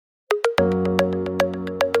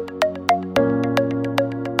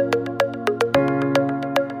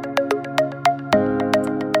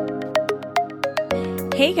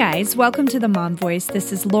Hey guys, welcome to the Mom Voice.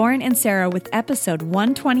 This is Lauren and Sarah with episode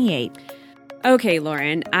 128. Okay,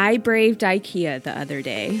 Lauren, I braved IKEA the other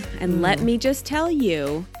day, and let me just tell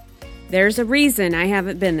you, there's a reason I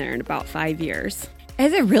haven't been there in about 5 years.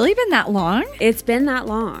 Has it really been that long? It's been that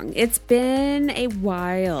long. It's been a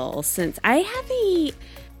while since I have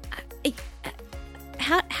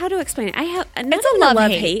how to explain it? It's a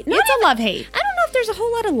love-hate. It's a love-hate. I don't know if there's a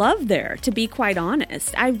whole lot of love there, to be quite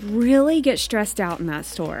honest. I really get stressed out in that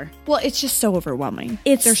store. Well, it's just so overwhelming.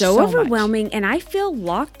 There's so overwhelming, and I feel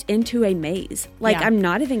locked into a maze. I'm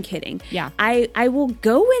not even kidding. Yeah. I will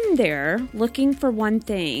go in there looking for one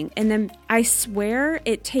thing, and then I swear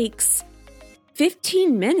it takes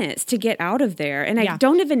 15 minutes to get out of there, and I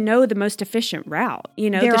don't even know the most efficient route. You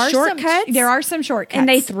know, there the are shortcuts. There are some shortcuts. And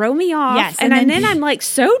they throw me off. Yes. And then I'm like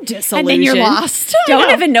so disillusioned. And then you're lost. Don't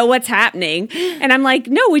even know what's happening. And I'm like,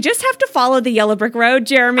 no, we just have to follow the yellow brick road,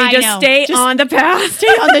 Jeremy. Stay on the path. Stay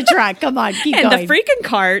on the track. Come on, keep and going. And the freaking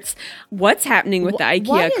carts. What's happening with the IKEA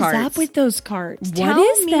carts? What is up with those carts? What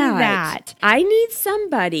is that? I need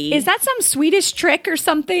somebody. Is that some Swedish trick or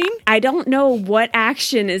something? I don't know what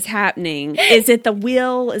action is happening. Is it the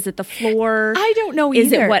wheel? Is it the floor? I don't know either.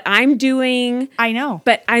 Is it what I'm doing? I know.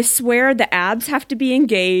 But I swear the abs have to be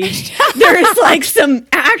engaged. There's like some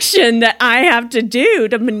action that I have to do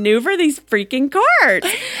to maneuver these freaking carts.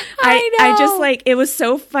 I know. I just like, it was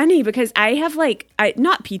so funny because I have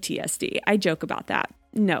not PTSD. I joke about that.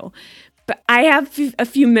 No. But I have a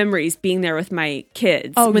few memories being there with my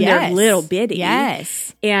kids when they're little bitty.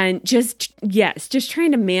 Yes. And just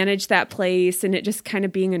trying to manage that place and it just kind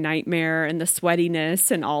of being a nightmare and the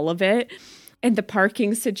sweatiness and all of it. And the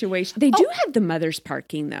parking situation. They do have the mother's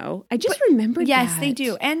parking, though. I just remembered that. Yes, they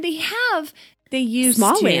do. And they used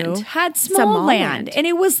small to land. Had small land. And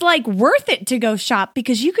it was like worth it to go shop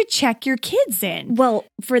because you could check your kids in. Well,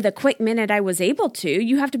 for the quick minute I was able to,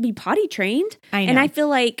 you have to be potty trained. I know. And I feel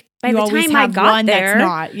like by the time I I got there,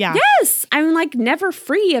 yeah. Yes, I'm like never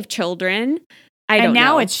free of children. I don't know. And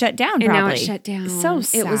now it's shut down, probably. And now it's shut down. So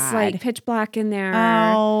sad. It was like pitch black in there.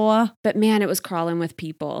 Oh. But man, it was crawling with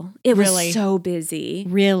people. It was so busy.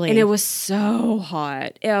 Really? And it was so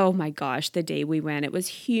hot. Oh my gosh, the day we went, it was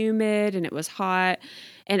humid and it was hot.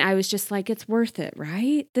 And I was just like, it's worth it,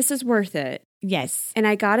 right? This is worth it. Yes. And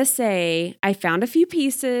I gotta say, I found a few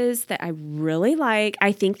pieces that I really like.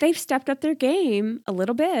 I think they've stepped up their game a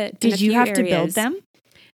little bit. Did you have to build them?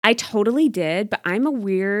 I totally did, but I'm a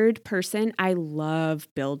weird person. I love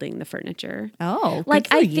building the furniture. Oh, like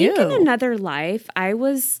good for think in another life, I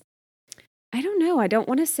don't know. I don't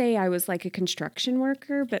want to say I was like a construction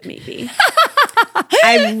worker, but maybe.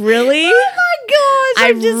 I really, oh my gosh,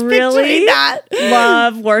 I'm just picturing that.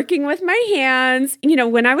 Love working with my hands. You know,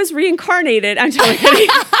 when I was reincarnated, I'm totally kidding.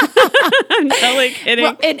 I'm totally kidding.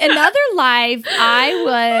 Well, in another life, I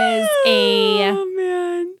was Oh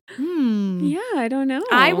man. Yeah, I don't know.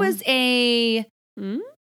 I was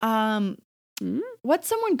what's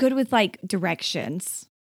someone good with like directions?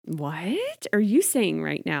 What are you saying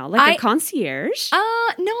right now? Like a concierge? No.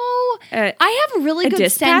 I have a really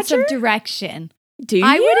good sense of direction. Do you?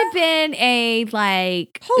 I would have been a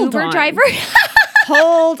Uber driver.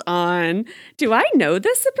 Hold on. Do I know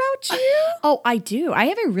this about you? Oh, I do. I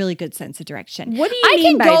have a really good sense of direction. What do you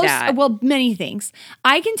mean by that? Well, many things.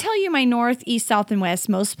 I can tell you my north, east, south, and west,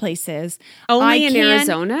 most places. Only in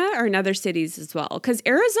Arizona or in other cities as well? Because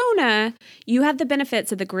Arizona, you have the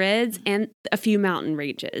benefits of the grids and a few mountain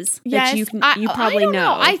ranges that you probably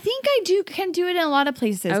know. I think I can do it in a lot of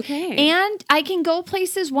places. Okay. And I can go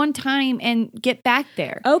places one time and get back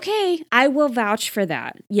there. Okay. I will vouch for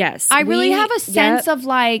that. Yes. I really have a sense of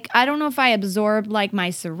I don't know if I absorb my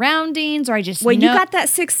surroundings or I just you got that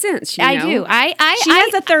sixth sense. You know? I do. She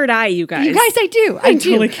has a third eye, you guys. You guys, I do. I'm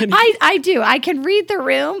totally kidding. I do. I can read the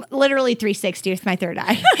room literally 360 with my third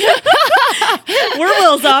eye. We're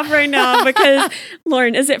wheels off right now because,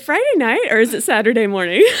 Lauren, is it Friday night or is it Saturday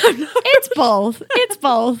morning? It's both. It's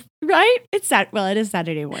both, right? It is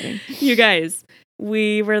Saturday morning. You guys,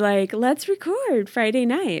 we were like, let's record Friday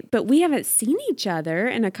night, but we haven't seen each other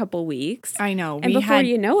in a couple weeks. I know. And before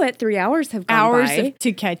you know it, 3 hours have gone by.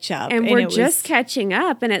 To catch up. And we're just catching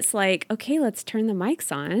up. And it's like, okay, let's turn the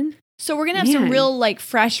mics on. So we're going to have some real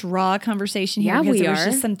fresh, raw conversation here. Yeah, because we there's are.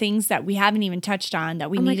 just some things that we haven't even touched on that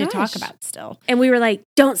we need to talk about still. And we were like,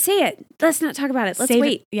 don't say it. Let's not talk about it. Let's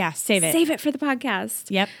wait. Yeah, save it. Save it for the podcast.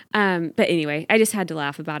 Yep. But anyway, I just had to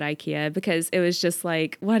laugh about IKEA because it was just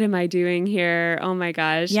like, what am I doing here? Oh my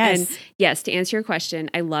gosh. Yes. And yes, to answer your question,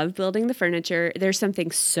 I love building the furniture. There's something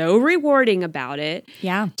so rewarding about it.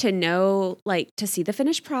 Yeah. To know, to see the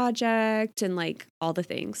finished project and all the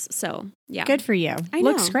things. So yeah. Good for you. I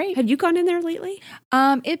know. Looks great. Have you gone in there lately?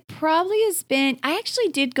 It probably has been, I actually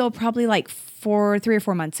did go probably like 3 or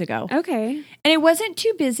 4 months ago. Okay. And it wasn't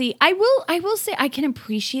too busy. I will say I can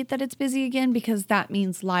appreciate that it's busy again because that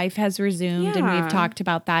means life has resumed. And we've talked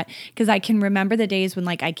about that because I can remember the days when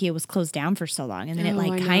like IKEA was closed down for so long and then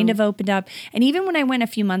it kind of opened up. And even when I went a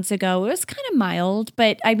few months ago, it was kind of mild,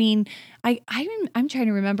 but I mean, I'm trying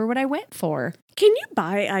to remember what I went for. Can you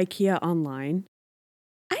buy IKEA online?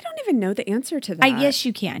 I don't even know the answer to that. Yes,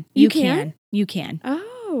 you can. You can? You can.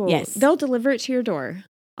 Oh. Yes. They'll deliver it to your door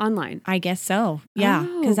online. I guess so. Yeah.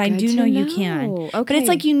 Because I good do to know you can. Okay. But it's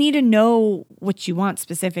like you need to know what you want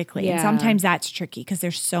specifically. Yeah. And sometimes that's tricky because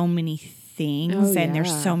there's so many things and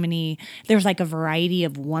there's like a variety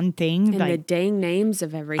of one thing. And like, the dang names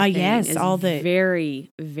of everything is all the very,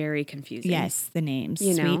 very confusing. Yes, the names.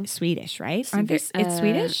 You know? Swedish, right? Aren't they? It's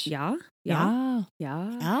Swedish? Yeah. Ah,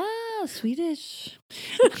 Swedish.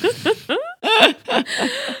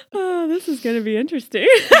 Oh, this is going to be interesting.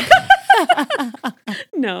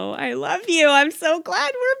 No, I love you. I'm so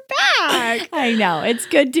glad we're back. I know. It's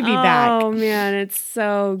good to be back. Oh, man. It's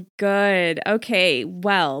so good. Okay.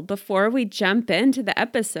 Well, before we jump into the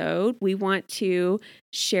episode, we want to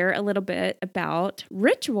share a little bit about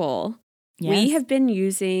Ritual. Yes. We have been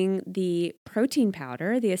using the protein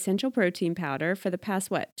powder, the essential protein powder, for the past,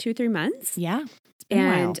 2-3 months? Yeah. It's been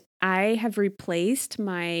a while. I have replaced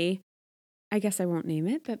I guess I won't name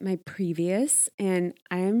it, but my previous, and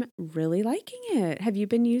I'm really liking it. Have you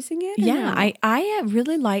been using it? Yeah, I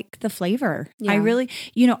really like the flavor. Yeah. I really,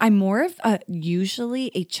 I'm more of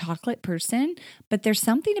usually a chocolate person, but there's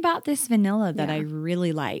something about this vanilla that I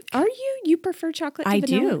really like. Are you? You prefer chocolate to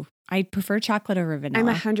vanilla? I do. I prefer chocolate over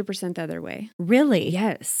vanilla. I'm 100% the other way. Really?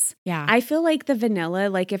 Yes. Yeah. I feel like the vanilla,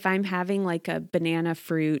 like if I'm having like a banana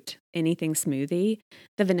fruit, anything smoothie,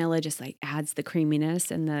 the vanilla just like adds the creaminess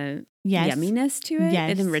and the yumminess to it.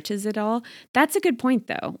 Yes. It enriches it all. That's a good point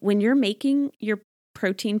though. When you're making your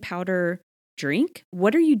protein powder drink,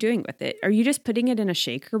 what are you doing with it? Are you just putting it in a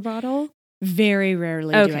shaker bottle? Very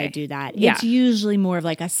rarely do I do that. Yeah. It's usually more of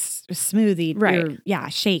like a smoothie right. or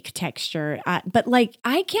shake texture. But like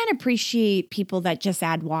I can't appreciate people that just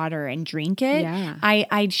add water and drink it. Yeah.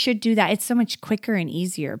 I should do that. It's so much quicker and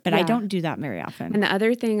easier, but I don't do that very often. And the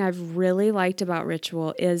other thing I've really liked about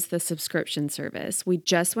Ritual is the subscription service. We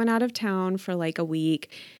just went out of town for like a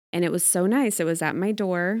week and it was so nice. It was at my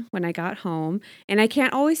door when I got home. And I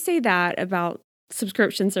can't always say that about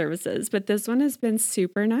subscription services, but this one has been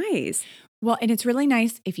super nice. Well, and it's really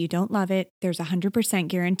nice. If you don't love it, there's a 100%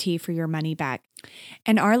 guarantee for your money back.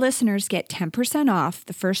 And our listeners get 10% off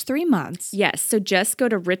the first 3 months. Yes. So just go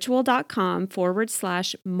to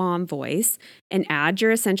ritual.com/momvoice and add your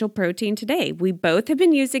essential protein today. We both have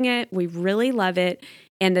been using it. We really love it.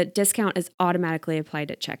 And the discount is automatically applied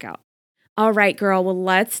at checkout. All right, girl. Well,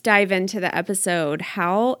 let's dive into the episode.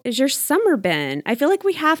 How has your summer been? I feel like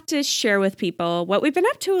we have to share with people what we've been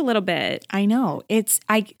up to a little bit. I know.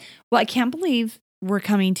 I can't believe we're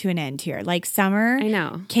coming to an end here. Like summer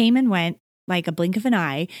came and went like a blink of an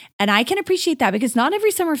eye. And I can appreciate that because not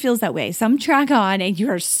every summer feels that way. Some track on and you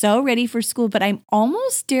are so ready for school, but I'm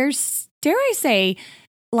almost, dare I say,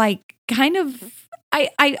 like kind of,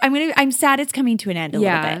 I'm sad it's coming to an end a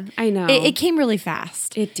little bit. I know. It came really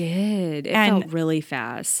fast. It did. It felt really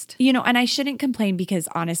fast. And I shouldn't complain because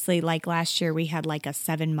honestly, like last year we had like a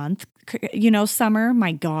 7-month, summer.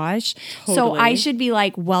 My gosh. Totally. So I should be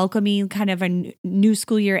like welcoming kind of a new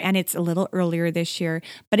school year and it's a little earlier this year,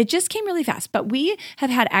 but it just came really fast. But we have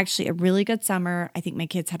had actually a really good summer. I think my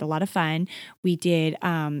kids had a lot of fun. We did,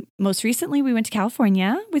 most recently we went to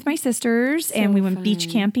California with my sisters and we went beach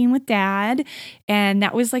camping with Dad. And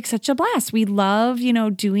that was like such a blast. We love,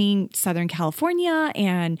 doing Southern California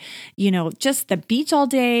and, just the beach all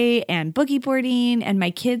day and boogie boarding. And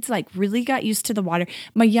my kids like really got used to the water.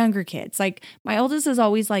 My younger kids, like my oldest is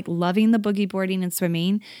always like loving the boogie boarding and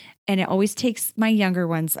swimming. And it always takes my younger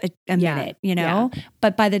ones a minute,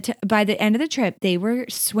 But by the end of the trip, they were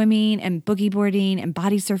swimming and boogie boarding and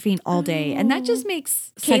body surfing all day. And that just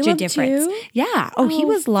makes such a difference. Too? Yeah. Oh, he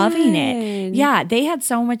was loving it. Yeah. They had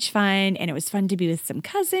so much fun. And it was fun to be with some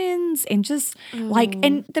cousins and just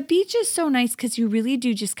and the beach is so nice because you really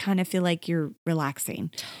do just kind of feel like you're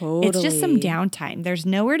relaxing. Totally. It's just some downtime. There's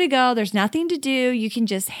nowhere to go. There's nothing to do. You can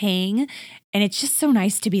just hang. And it's just so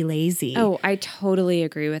nice to be lazy. Oh, I totally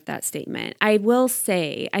agree with that statement. I will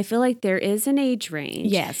say, I feel like there is an age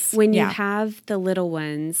range. Yes. When you have the little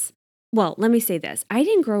ones well, let me say this. I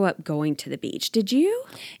didn't grow up going to the beach. Did you?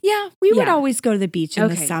 Yeah, we would Yeah. always go to the beach in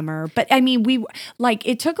the Okay. summer. But I mean,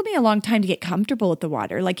 it took me a long time to get comfortable with the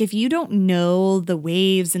water. Like if you don't know the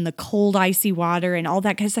waves and the cold, icy water and all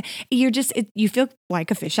that kind of stuff, you feel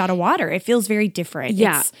like a fish out of water. It feels very different.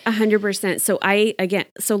 Yeah, 100%.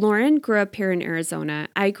 So Lauren grew up here in Arizona.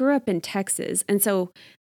 I grew up in Texas. And so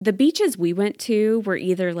the beaches we went to were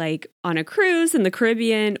either like on a cruise in the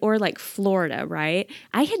Caribbean or like Florida, right?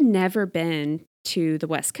 I had never been to the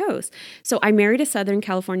West Coast. So I married a Southern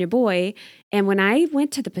California boy. And when I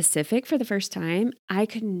went to the Pacific for the first time, I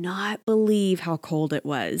could not believe how cold it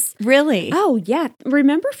was. Really? Oh, yeah.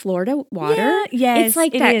 Remember Florida water? Yeah, yes, It's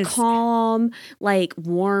like it that is. calm, like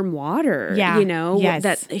warm water, Yeah, yes.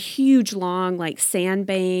 That's a huge, long, like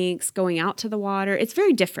sandbanks going out to the water. It's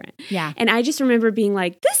very different. Yeah. And I just remember being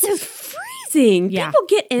like, this is freezing. Yeah. People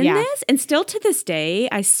get in Yeah. this. And still to this day,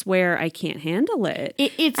 I swear I can't handle it.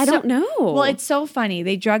 I don't know. Well, it's so funny.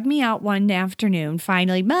 They drug me out one afternoon.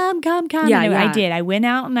 Finally, Mom, come. Yeah, And I yeah. did. I went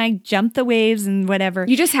out and I jumped the waves and whatever.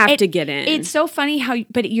 You just have to get in. It's so funny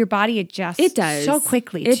but your body adjusts. It does. so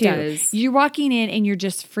quickly. It too. does. You're walking in and you're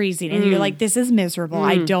just freezing, and you're like, "This is miserable.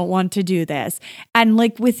 I don't want to do this." And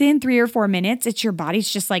like within 3 or 4 minutes, it's your body's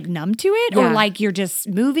just like numb to it, or Yeah. like you're just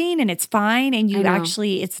moving and it's fine, and I know.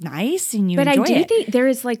 it's nice and you But enjoy I do it. think there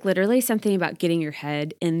is like literally something about getting your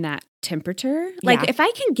head in that temperature. Like Yeah. if I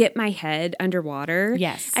can get my head underwater,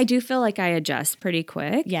 Yes. I do feel like I adjust pretty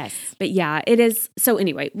quick. Yes. But yeah, it is. So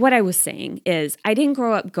anyway, what I was saying is I didn't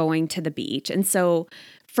grow up going to the beach. And so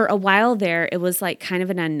for a while there, it was like kind of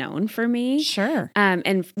an unknown for me. Sure.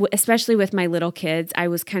 Especially with my little kids, I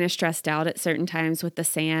was kind of stressed out at certain times with the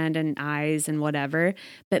sand and eyes and whatever.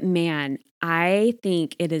 But man, I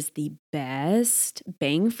think it is the best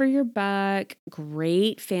bang for your buck,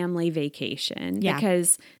 great family vacation. Yeah.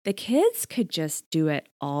 Because the kids could just do it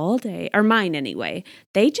all day, or mine anyway.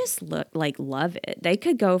 They just love it. They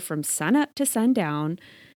could go from sun up to sundown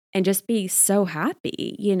and just be so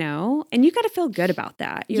happy, And you got to feel good about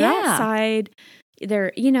that. You're Yeah. outside.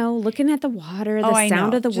 They're, looking at the water, the I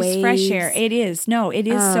sound know. of the Just waves. fresh air. It is. No, it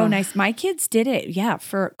is so Ugh. nice. My kids did it,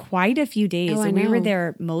 for quite a few days. Oh, I and we were know.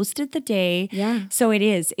 there most of the day. Yeah. So it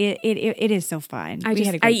is. It is so fun. We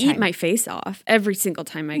had a I great eat time. my face off every single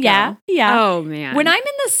time I go. Yeah. Oh man. When I'm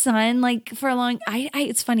in the sun, like for a long,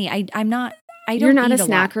 it's funny. I'm not. I don't. You're not eat a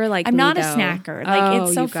lot. snacker like I'm me, not a though. snacker. Like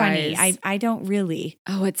it's so you funny. guys. I don't really.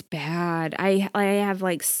 Oh, it's bad. I have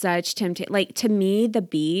like such temptation. Like to me, the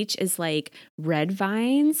beach is like red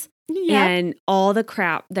vines. Yeah. And all the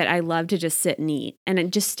crap that I love to just sit and eat and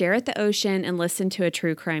then just stare at the ocean and listen to a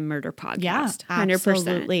true crime murder podcast. Yeah, 100%.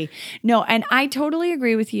 absolutely. No, and I totally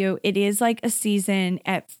agree with you. It is like a season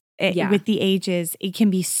with the ages. It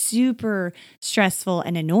can be super stressful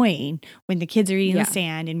and annoying when the kids are eating Yeah. the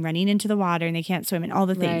sand and running into the water and they can't swim and all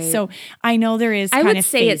the things. Right. So I know there is I kind would of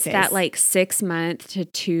say phases. it's that like 6 month to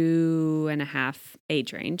 2.5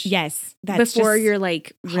 age range. Yes. That's Before just you're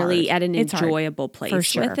like really hard. at an It's hard, enjoyable place for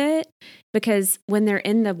sure. with it. Because when they're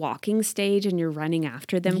in the walking stage and you're running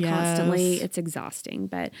after them Yes. constantly, it's exhausting.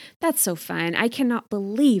 But that's so fun. I cannot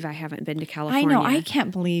believe I haven't been to I California. know. I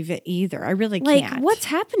can't believe it either. I really like, can't. what's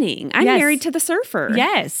happening? I'm Yes. married to the surfer.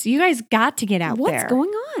 Yes. You guys got to get out What's there.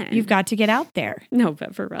 going on? You've got to get out there. No,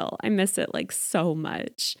 but for real, I miss it like so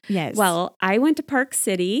much. Yes. Well, I went to Park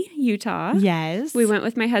City, Utah. yes. We went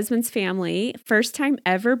with my husband's family. First time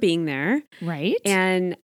ever being there. Right.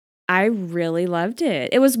 And I really loved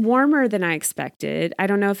it. It was warmer than I expected. I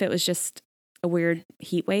don't know if it was just a weird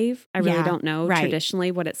heat wave. I really Yeah, don't know right. traditionally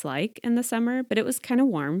what it's like in the summer, but it was kind of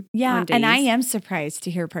warm. Yeah, on and I days. am surprised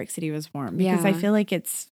to hear Park City was warm because I Yeah. feel like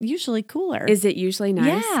it's usually cooler. Is it usually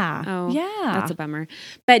nice? Yeah. Oh, yeah. That's a bummer.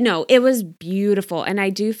 But no, it was beautiful. And I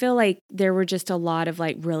do feel like there were just a lot of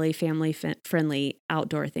like really family friendly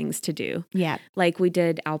outdoor things to do. Yeah. Like we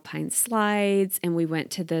did alpine slides and we went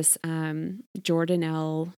to this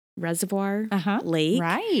Jordanelle Reservoir lake.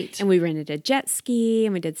 Right. And we rented a jet ski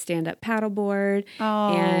and we did stand-up paddleboard.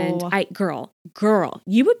 Oh. And girl,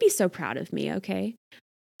 you would be so proud of me, okay?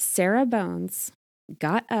 Sarah Bones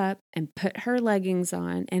got up and put her leggings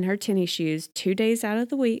on and her tennis shoes 2 days out of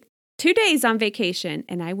the week, 2 days on vacation,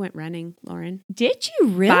 and I went running, Lauren. Did you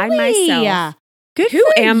really? By myself. Good Who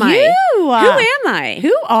for am you. I? Who am I?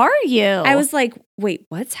 Who are you? I was like, wait,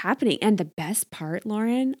 what's happening? And the best part,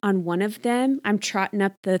 Lauren, on one of them, I'm trotting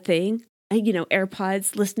up the thing,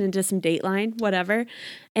 AirPods, listening to some Dateline, whatever.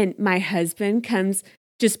 And my husband comes,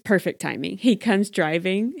 just perfect timing. He comes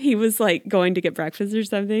driving. He was like going to get breakfast or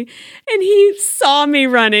something. And he saw me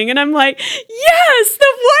running. And I'm like, yes,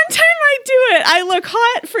 the one time I do it, I look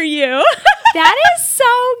hot for you. That is so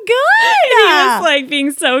good. He was like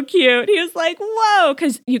being so cute. He was like, whoa.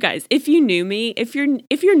 Because you guys, if you knew me, if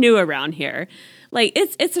you're new around here, like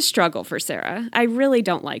it's a struggle for Sarah. I really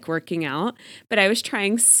don't like working out, but I was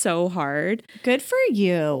trying so hard. Good for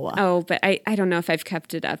you. Oh, but I don't know if I've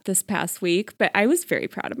kept it up this past week, but I was very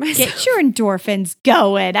proud of myself. Get your endorphins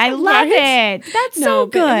going. I love it. That's so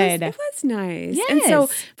good. It was nice. Yes. And so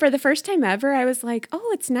for the first time ever, I was like,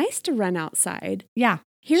 oh, it's nice to run outside. Yeah.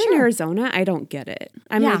 Here in Arizona, I don't get it.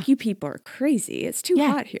 I'm like, you people are crazy. It's too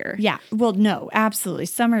hot here. Yeah. Well, no, absolutely.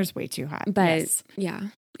 Summer's way too hot. But yeah.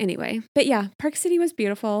 Anyway, but yeah, Park City was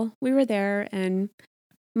beautiful. We were there, and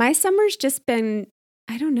my summer's just been,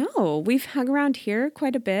 I don't know, we've hung around here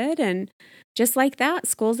quite a bit, and just like that,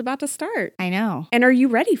 school's about to start. I know. And are you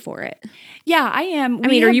ready for it? Yeah, I am.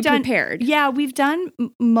 Are you prepared? Yeah, we've done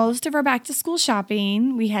most of our back to school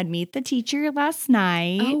shopping. We had Meet the Teacher last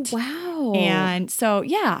night. Oh, wow. And so,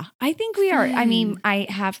 yeah, I think we are. I mean, I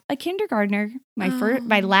have a kindergartner. My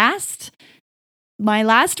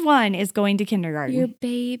last one is going to kindergarten. Your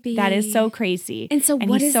baby. That is so crazy. And so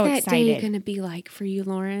what is that day going to be like for you,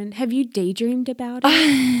 Lauren? Have you daydreamed about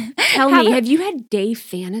it? Tell me, have you had day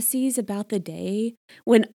fantasies about the day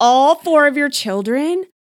when all 4 of your children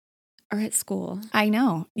are at school? I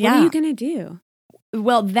know. What are you going to do?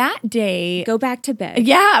 Well, that day... Go back to bed.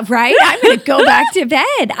 Yeah, right? I'm going to go back to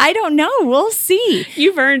bed. I don't know. We'll see.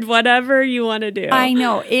 You've earned whatever you want to do. I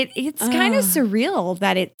know. It's kind of surreal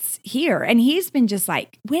that it's here. And he's been just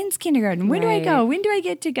like, when's kindergarten? When do I go? When do I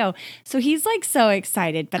get to go? So he's like so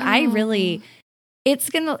excited. But I think it's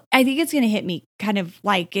going to hit me kind of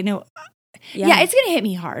like, yeah, it's going to hit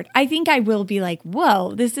me hard. I think I will be like,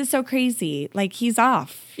 whoa, this is so crazy. Like, he's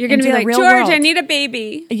off. You're going to be like, George, world. I need a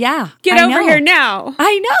baby. Yeah. Get over here now.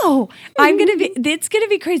 I know. It's going to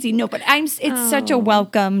be crazy. No, but it's such a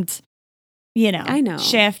welcomed, I know.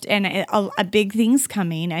 shift and a big thing's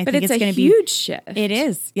coming. I think it's going to be a huge shift. It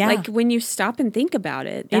is. Yeah. Like when you stop and think about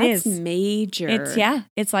it, that's major.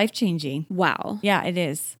 It's life changing. Wow. Yeah, it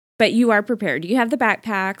is. But you are prepared. You have the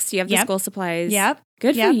backpacks. You have the school supplies. Yep.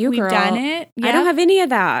 Good for you, girl. We've done it. Yep. I don't have any of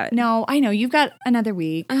that. No, I know. You've got another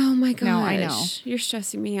week. Oh my gosh. No, I know. You're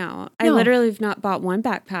stressing me out. No. I literally have not bought one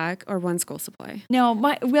backpack or one school supply. No,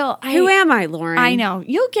 who am I, Lauren? I know.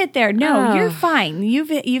 You'll get there. No, you're fine.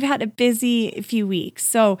 You've had a busy few weeks.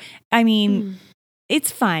 So, I mean, it's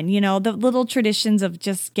fun, the little traditions of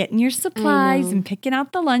just getting your supplies and picking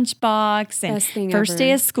out the lunchbox and first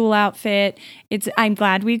day of school outfit. I'm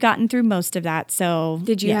glad we've gotten through most of that. So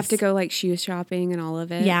did you have to go like shoe shopping and all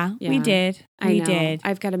of it? Yeah. We did. We did.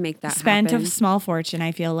 I've got to make that Spent happen. a small fortune,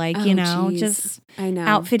 I feel like, just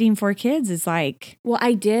outfitting for kids is like. Well,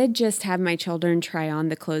 I did just have my children try on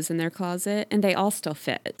the clothes in their closet and they all still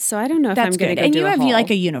fit. So I don't know if I'm going to go and do you a have haul.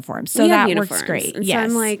 Like a uniform. So that works great. And yes. So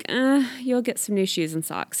I'm like, you'll get some new shoes and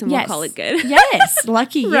socks and we'll call it good. Yes.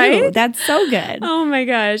 Lucky you. Right? That's so good. Oh my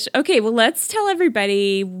gosh. Okay. Well, let's tell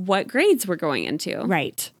everybody what grades we're going into.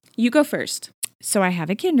 Right. You go first. So I have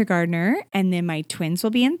a kindergartner, and then my twins will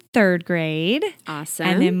be in 3rd grade. Awesome.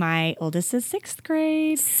 And then my oldest is 6th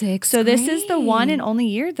grade. So this is the one and only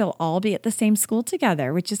year they'll all be at the same school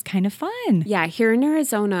together, which is kind of fun. Yeah. Here in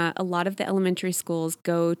Arizona, a lot of the elementary schools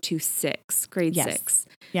go to grade 6.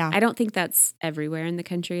 Yeah. I don't think that's everywhere in the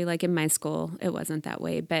country. Like in my school, it wasn't that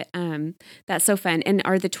way. But that's so fun. And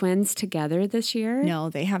are the twins together this year? No,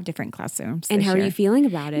 they have different classrooms. And how are you feeling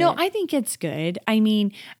about it? No, I think it's good. I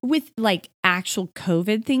mean, with like actual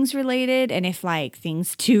COVID things related, and if like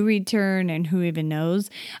things do return and who even knows,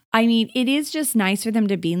 I mean, it is just nice for them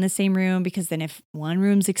to be in the same room because then if one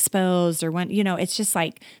room's exposed or one, it's just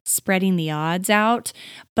like spreading the odds out.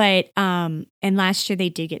 But, and last year they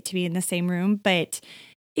did get to be in the same room, but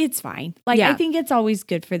it's fine. Like, I think it's always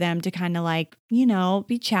good for them to kind of like,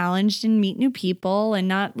 be challenged and meet new people and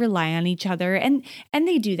not rely on each other. And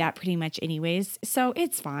they do that pretty much anyways. So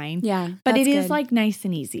it's fine. Yeah. But it is like nice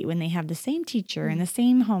and easy when they have the same teacher and the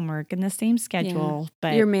same homework and the same schedule. Yeah.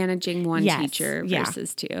 But you're managing one teacher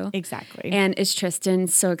versus 2. Exactly. And is Tristan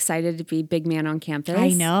so excited to be big man on campus?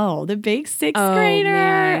 I know. The big 6th grader.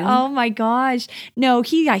 Man. Oh my gosh. No,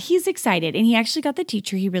 he's excited. And he actually got the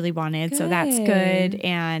teacher he really wanted. Good. So that's good.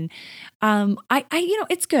 And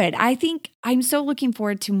it's good. I think I'm so looking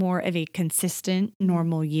forward to more of a consistent,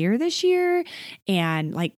 normal year this year.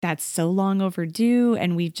 And like, that's so long overdue.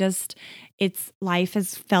 And life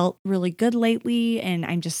has felt really good lately. And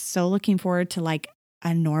I'm just so looking forward to like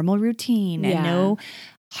a normal routine and no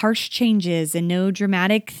harsh changes and no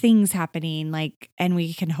dramatic things happening. And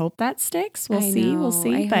we can hope that sticks. We'll see. We'll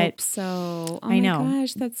see. I hope so. Oh I my know.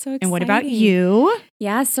 gosh, that's so exciting. And what about you?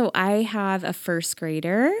 Yeah, so I have a first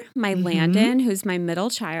grader, my Landon, who's my middle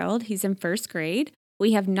child. He's in first grade.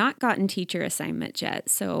 We have not gotten teacher assignments yet,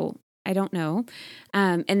 so I don't know.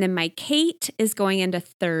 And then my Kate is going into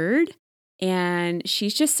third, and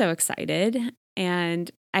she's just so excited. And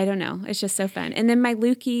I don't know. It's just so fun. And then my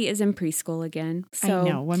Lukey is in preschool again. So, I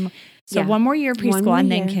know. One more year preschool and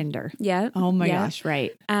then kinder. Yeah. Oh my gosh,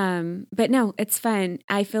 right. But no, it's fun.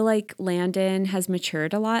 I feel like Landon has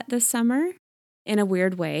matured a lot this summer in a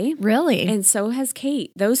weird way. Really? And so has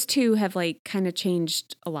Kate. Those two have kind of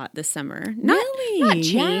changed a lot this summer. Not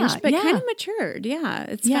changed, but kind of matured. Yeah.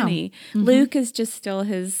 It's funny. Luke is just still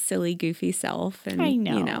his silly, goofy self. And, I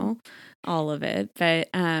know. All of it. But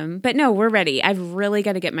no, we're ready. I've really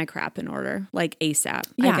got to get my crap in order, ASAP.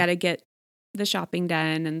 Yeah. I got to get the shopping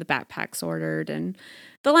done and the backpacks ordered and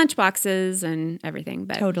the lunch boxes and everything.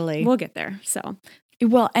 But totally, we'll get there. So,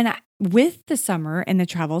 well, and with the summer and the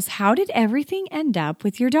travels, how did everything end up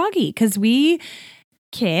with your doggy? Because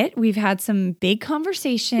Kit, we've had some big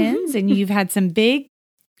conversations and you've had some big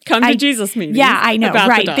come to Jesus meetings. Yeah, I know.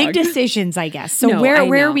 Right. Big Big decisions, I guess. So where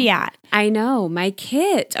are we at? I know. My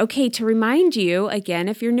Kit. Okay, to remind you, again,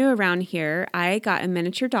 if you're new around here, I got a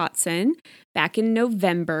miniature Dachshund back in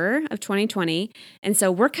November of 2020. And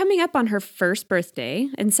so we're coming up on her first birthday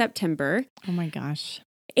in September. Oh my gosh.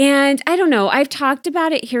 And I don't know, I've talked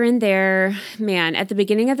about it here and there. Man, at the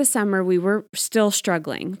beginning of the summer, we were still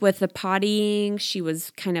struggling with the pottying. She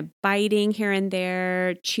was kind of biting here and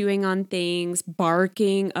there, chewing on things,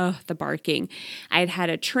 barking. Oh, the barking. I had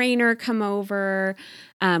a trainer come over.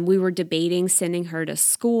 We were debating sending her to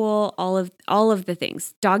school, all of the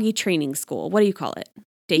things. Doggy training school. What do you call it?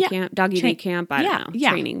 Day camp? Doggy day camp? I don't know.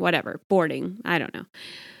 Yeah. Training, whatever. Boarding. I don't know.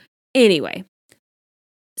 Anyway.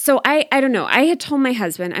 So I don't know. I had told my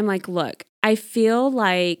husband, I'm like, look, I feel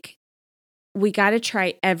like we got to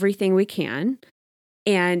try everything we can.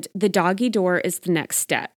 And the doggy door is the next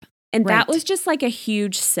step. And that was just a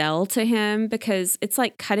huge sell to him because it's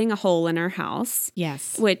like cutting a hole in our house.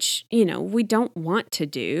 Yes. Which, we don't want to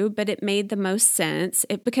do, but it made the most sense.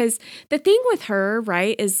 Because the thing with her,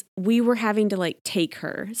 right, is we were having to take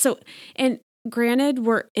her. So, and granted,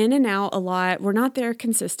 we're in and out a lot. We're not there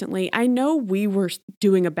consistently. I know we were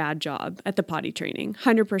doing a bad job at the potty training,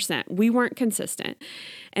 100%. We weren't consistent.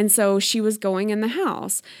 And so she was going in the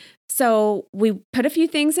house. So we put a few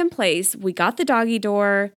things in place. We got the doggy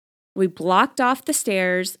door. We blocked off the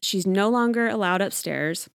stairs. She's no longer allowed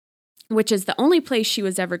upstairs, which is the only place she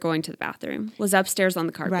was ever going to the bathroom, was upstairs on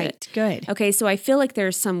the carpet. Right. Good. Okay, so I feel like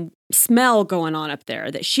there's some smell going on up there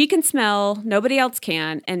that she can smell, nobody else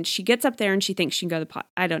can, and she gets up there and she thinks she can go to the pot.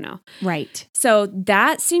 I don't know. Right. So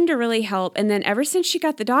that seemed to really help. And then ever since she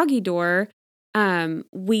got the doggy door,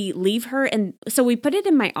 we leave her, and so we put it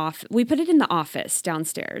in my office. We put it in the office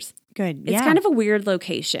downstairs. Good. It's kind of a weird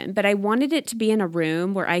location, but I wanted it to be in a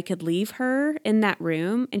room where I could leave her in that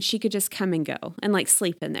room and she could just come and go and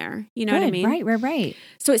sleep in there. You know what I mean? Right.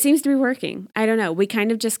 So it seems to be working. I don't know. We kind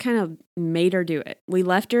of made her do it. We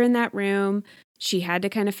left her in that room. She had to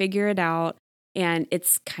kind of figure it out. And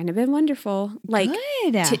it's kind of been wonderful.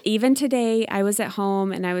 Good. Even today, I was at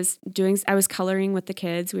home and I was coloring with the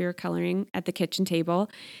kids. We were coloring at the kitchen table.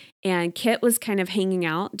 And Kit was kind of hanging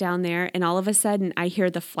out down there. And all of a sudden, I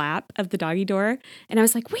hear the flap of the doggy door. And I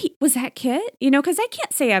was like, wait, was that Kit? Because I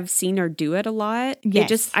can't say I've seen her do it a lot.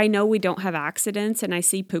 Yes. I know we don't have accidents and I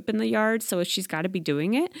see poop in the yard. So she's got to be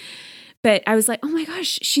doing it. But I was like, oh my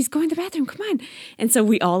gosh, she's going to the bathroom. Come on. And so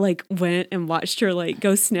we all went and watched her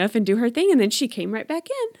go sniff and do her thing. And then she came right back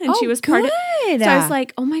in and she was part of it. So I was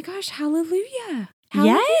like, oh my gosh, hallelujah.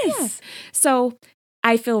 Yes. So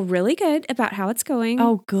I feel really good about how it's going.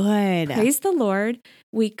 Oh, good. Praise the Lord.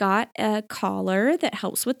 We got a collar that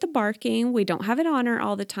helps with the barking. We don't have it on her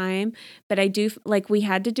all the time, but I do we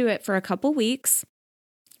had to do it for a couple weeks,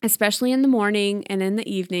 especially in the morning and in the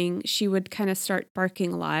evening. She would kind of start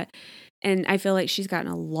barking a lot. And I feel like she's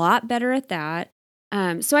gotten a lot better at that.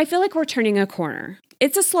 So I feel like we're turning a corner.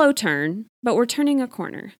 It's a slow turn, but we're turning a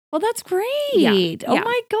corner. Well, that's great. Yeah. Oh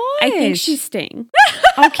my gosh. I think she's staying.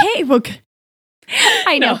 Okay. Well,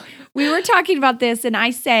 I know. No. We were talking about this and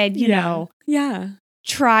I said, you know. Yeah.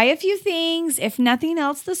 Try a few things. If nothing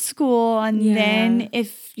else, the school. And then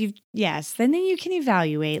then you can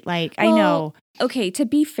evaluate. I know. Okay. To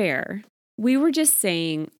be fair, we were just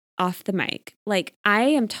saying off the mic, I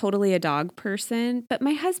am totally a dog person, but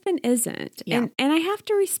my husband isn't. Yeah. And I have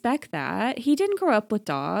to respect that. He didn't grow up with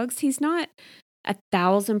dogs. He's not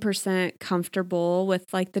 1,000% comfortable with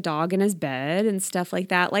like the dog in his bed and stuff like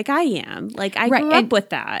that. Like I am. Like I Right. grew up with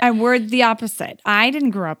that. And we're the opposite. I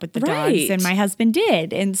didn't grow up with the dogs, and my husband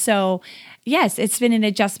did. And so, yes, it's been an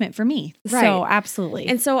adjustment for me. Right. So absolutely.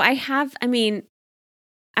 And so I had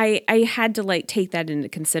to like take that into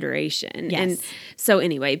consideration. Yes. And so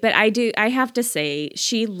anyway, but I have to say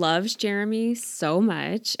she loves Jeremy so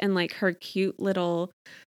much, and like her cute little,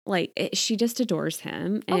 like she just adores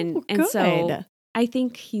him. And so I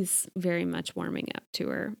think he's very much warming up to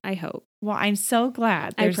her. I hope. Well, I'm so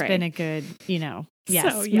glad there's been a good,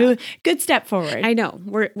 yes, So, yeah. good step forward. I know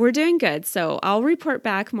we're doing good. So I'll report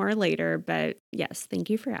back more later, but yes,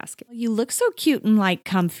 thank you for asking. You look so cute and like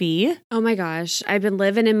comfy. Oh my gosh. I've been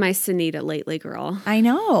living in my Sanita lately, girl. I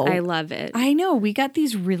know. I love it. I know. We got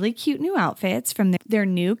these really cute new outfits from their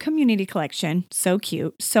new community collection. So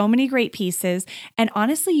cute. So many great pieces. And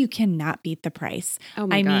honestly, you cannot beat the price. Oh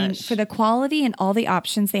my gosh. I mean, for the quality and all the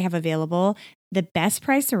options they have available, the best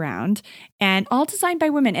price around, and all designed by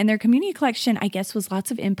women. And their community collection, I guess, was lots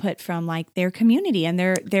of input from like their community and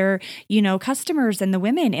their customers and the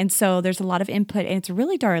women. And so there's a lot of input, and it's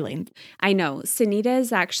really darling. I know. Sanita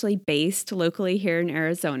is actually based locally here in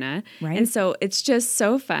Arizona. Right. And so it's just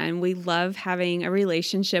so fun. We love having a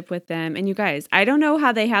relationship with them. And you guys, I don't know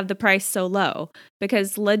how they have the price so low,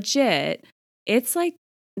 because legit, it's like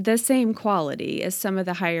the same quality as some of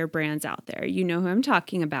the higher brands out there. You know who I'm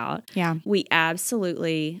talking about. Yeah. We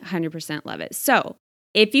absolutely 100% love it. So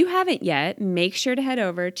if you haven't yet, make sure to head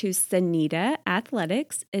over to Sanita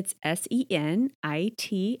Athletics. It's SENITA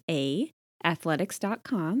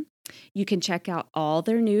athletics.com. You can check out all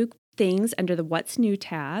their new things under the What's New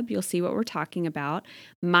tab. You'll see what we're talking about.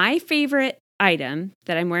 My favorite item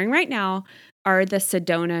that I'm wearing right now are the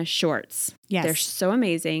Sedona shorts. Yes. They're so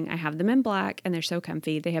amazing. I have them in black and they're so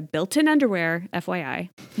comfy. They have built-in underwear, FYI.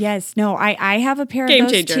 Yes. No, I have a pair of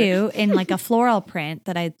those too in like a floral print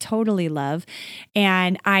that I totally love.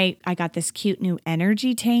 And I got this cute new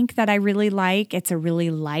energy tank that I really like. It's a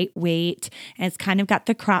really lightweight, and it's kind of got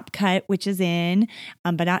the crop cut, which is in,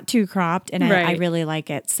 but not too cropped. And I really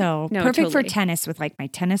like it. So perfect for tennis with like my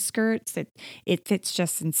tennis skirts. It fits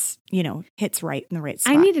just, hits right in the right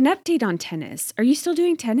spot. I need an update on tennis. Are you still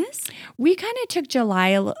doing tennis? We kind of took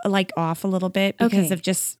July off a little bit because of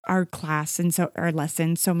just our class and so our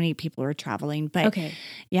lessons. So many people were traveling, but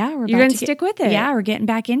yeah, you're going to stick with it. Yeah, we're getting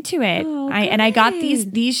back into it. Oh, I got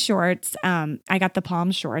these shorts. I got the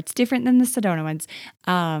palm shorts, different than the Sedona ones,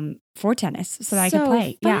 for tennis, so that I could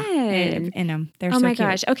play. Fun. Yeah, in them. They're so my cute.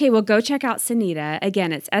 Gosh. Okay, well, go check out Sanita.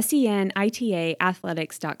 Again, it's SENITA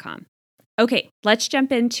athletics.com. Okay, let's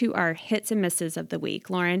jump into our hits and misses of the week.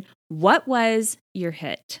 Lauren, what was your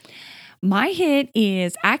hit? My hit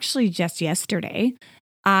is actually just yesterday.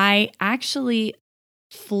 I actually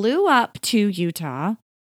flew up to Utah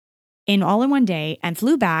all in one day and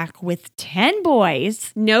flew back with 10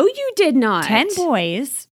 boys. No, you did not. 10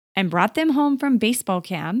 boys, and brought them home from baseball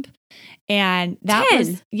camp. And that 10?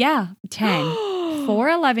 was, 10. 4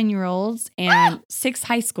 11-year-olds and 6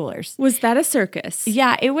 high schoolers. Was that a circus?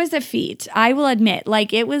 Yeah, it was a feat. I will admit,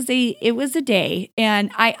 like it was a day,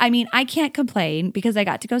 and I mean, I can't complain because I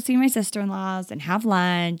got to go see my sister-in-laws and have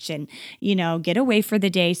lunch and, get away for the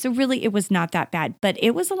day. So really it was not that bad, but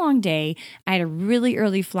it was a long day. I had a really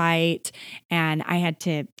early flight, and I had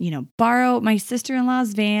to, borrow my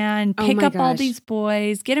sister-in-law's van, pick up all these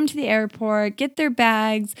boys, get them to the airport, get their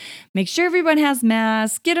bags, make sure everyone has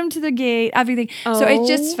masks, get them to the gate, everything. So it's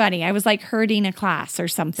just funny. I was like herding a class or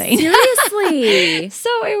something. Seriously. So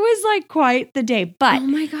it was like quite the day. But oh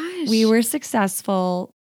my gosh, we were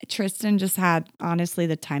successful. Tristan just had, honestly,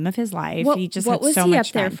 the time of his life. What he just was had so he much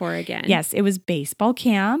up fun. there for again? Yes, it was baseball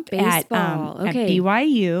camp at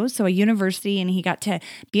BYU, so a university, and he got to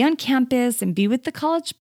be on campus and be with the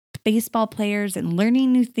college baseball players and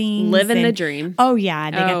learning new things. Living the dream. Oh,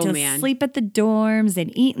 yeah. They got to sleep at the dorms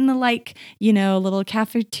and eat in the little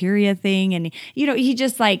cafeteria thing. And, he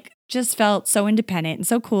just felt so independent and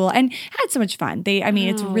so cool and had so much fun.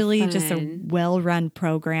 It's really just a well-run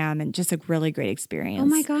program and just a really great experience. Oh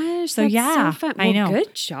my gosh. So that's so fun. Well, I know.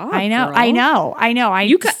 Good job. I know. Girl. I know.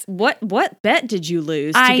 What bet did you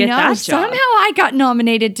lose to get that job? Somehow I got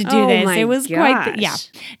nominated to do this. It was quite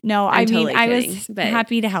No, I was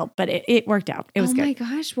happy to help, but it worked out. It was good. Oh my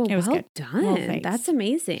gosh. Well, well done. Well, that's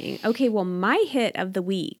amazing. Okay, well, my hit of the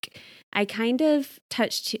week, I kind of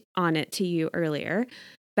touched on it to you earlier.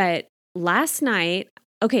 But last night,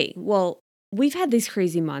 we've had these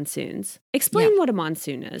crazy monsoons. Explain what a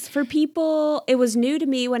monsoon is. For people, it was new to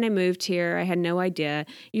me when I moved here. I had no idea.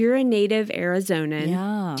 You're a native Arizonan.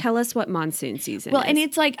 Yeah. Tell us what monsoon season Well, is. and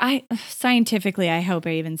it's like, scientifically, I hope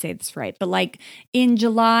I even say this right, but like in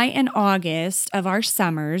July and August of our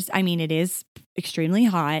summers, I mean, it is extremely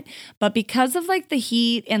hot, but because of like the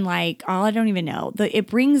heat and like, I don't even know, it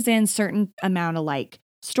brings in certain amount of like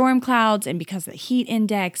storm clouds, and because of the heat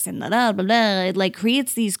index and blah, blah, blah, it like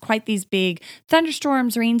creates these big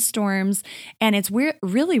thunderstorms, rainstorms, and it's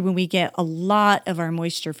really when we get a lot of our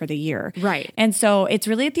moisture for the year. Right. And so it's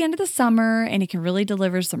really at the end of the summer, and it can really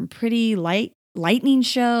deliver some pretty lightning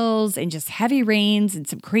shows and just heavy rains and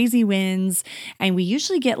some crazy winds. And we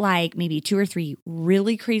usually get like maybe 2 or 3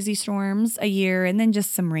 really crazy storms a year, and then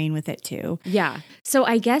just some rain with it too. Yeah. So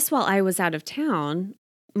I guess while I was out of town,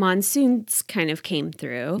 monsoons kind of came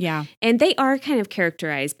through. Yeah. And they are kind of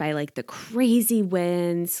characterized by like the crazy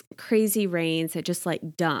winds, crazy rains that just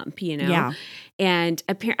like dump, you know? Yeah. And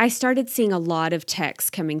I started seeing a lot of texts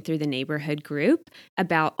coming through the neighborhood group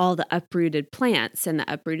about all the uprooted plants and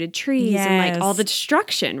the uprooted trees and like all the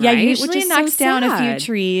destruction, right? Yeah, usually Which is it knocks so down a few sad.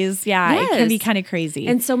 trees. Yeah, Yes. it can be kind of crazy.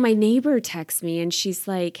 And so my neighbor texts me and she's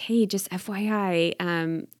like, hey, just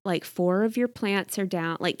FYI, like 4 of your plants are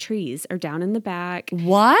down, like trees are down in the back.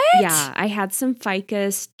 What? Yeah, I had some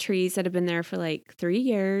ficus trees that have been there for like 3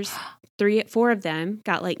 years. 4 of them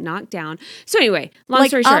got like knocked down. So anyway, long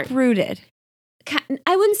story short. Uprooted.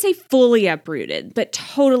 I wouldn't say fully uprooted, but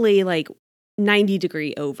totally like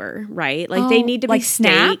 90-degree over, right? Like they need to be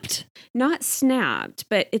snapped? Not snapped,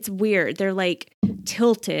 but it's weird. They're like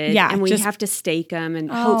tilted, and we have to stake them and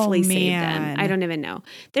hopefully save them. I don't even know.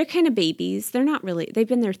 They're kind of babies. They're not really, they've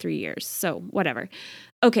been there 3 years, so whatever.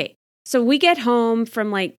 Okay, so we get home from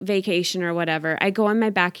like vacation or whatever. I go in my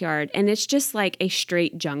backyard and it's just like a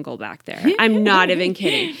straight jungle back there. I'm not even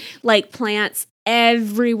kidding. Like plants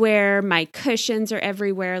everywhere. My cushions are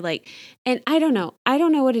everywhere. Like, and I don't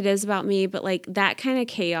know what it is about me, but like that kind of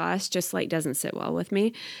chaos just like doesn't sit well with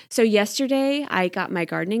me. So yesterday I got my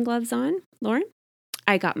gardening gloves on, Lauren.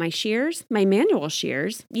 I got my shears, my manual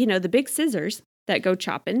shears, you know, the big scissors that go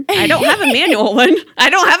chopping. I don't have a manual one. I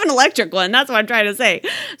don't have an electric one. That's what I'm trying to say.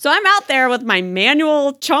 So I'm out there with my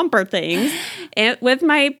manual chomper things and with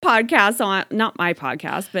my podcast on, not my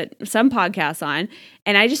podcast, but some podcasts on.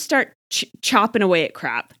 And I just start chopping away at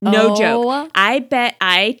crap. No joke. I bet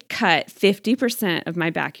I cut 50% of my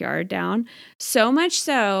backyard down. So much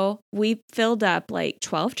so, we filled up like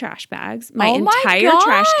 12 trash bags. My entire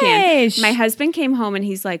trash can. My husband came home and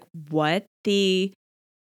he's like, what the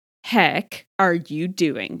heck are you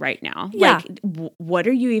doing right now? Yeah. Like, what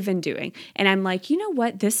are you even doing? And I'm like, you know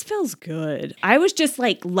what? This feels good. I was just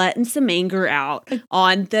like letting some anger out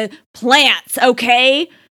on the plants, okay?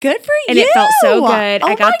 Good for you. And it felt so good.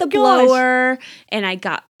 I got the gosh. blower and I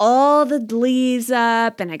got all the leaves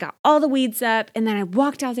up and I got all the weeds up. And then I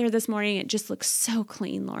walked out there this morning. It just looked so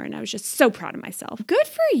clean, Lauren. I was just so proud of myself. Good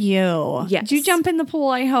for you. Yes. Did you jump in the pool,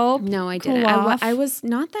 I hope? No, I didn't. I was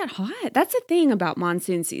not that hot. That's the thing about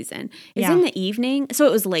monsoon season. It's in the evening. So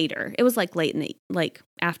it was later. It was like late in the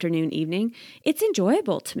afternoon, evening. It's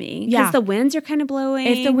enjoyable to me because the winds are kind of blowing.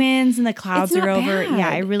 If the winds and the clouds are over,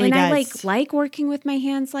 bad. it really does. And I like working with my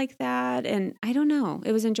hands like that. And I don't know.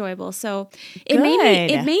 It was enjoyable. So it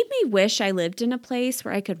made me wish I lived in a place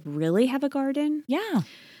where I could really have a garden. Yeah.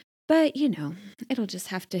 But, you know, it'll just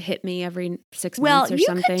have to hit me every 6 months or well,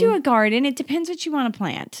 something. you could do a garden. It depends what you want to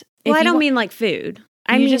plant. Well, I don't mean like food.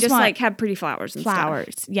 I mean just like have pretty flowers and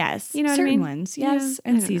flowers, stuff. Yes. You know Certain what I mean? ones, yes,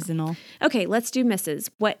 and seasonal. Okay, let's do misses.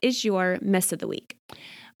 What is your miss of the week?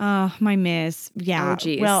 Oh, my miss. Yeah. Oh,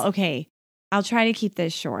 geez. Well, okay. I'll try to keep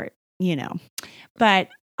this short, you know. But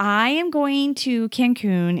I am going to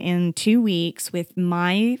Cancun in 2 weeks with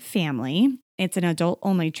my family. It's an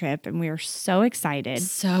adult-only trip, and we are so excited.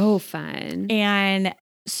 So fun. And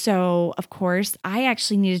so, of course, I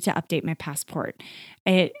actually needed to update my passport.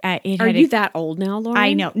 Are you that old now, Lauren?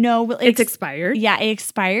 I know. No, well, it's expired. Yeah, it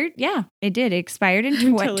expired. Yeah, it did. It expired in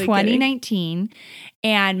 2019.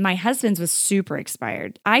 And my husband's was super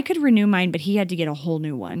expired. I could renew mine, but he had to get a whole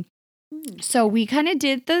new one. So we kind of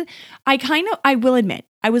did I will admit,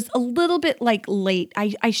 I was a little bit like late.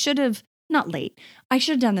 I should have, not late. I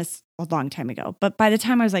should have done this a long time ago. But by the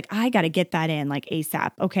time I was like, I got to get that in like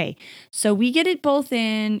ASAP. Okay. So we get it both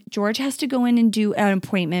in. George has to go in and do an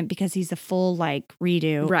appointment because he's a full like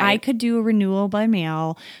redo. Right. I could do a renewal by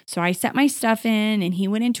mail. So I set my stuff in and he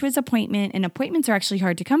went into his appointment, and appointments are actually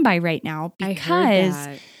hard to come by right now because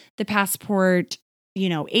the passport, you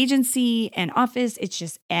know, agency and office, it's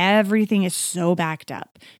just everything is so backed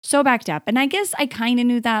up. And I guess I kind of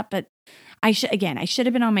knew that, but I should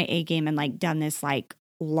have been on my A game and like done this like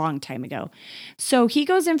long time ago. So he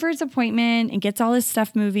goes in for his appointment and gets all his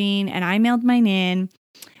stuff moving, and I mailed mine in.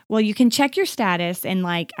 Well, you can check your status, and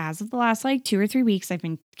like as of the last like 2 or 3 weeks, I've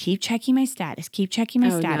been keep checking my status,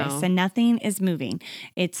 and nothing is moving.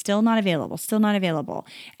 It's still not available.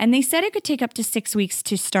 And they said it could take up to 6 weeks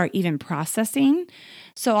to start even processing.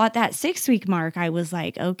 So at that 6-week mark, I was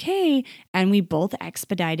like, okay. And we both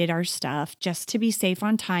expedited our stuff just to be safe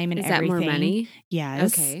on time and everything. Is that more money?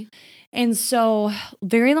 Yes. Okay. And so,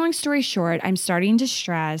 very long story short, I'm starting to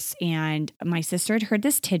stress, and my sister had heard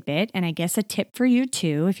this tidbit, and I guess a tip for you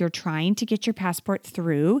too, if you're trying to get your passport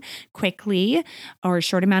through quickly or a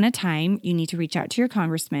short amount of time, you need to reach out to your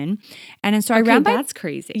congressman. And so I ran by— that's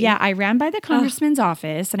crazy. Yeah, I ran by the congressman's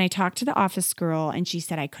office, and I talked to the office girl, and she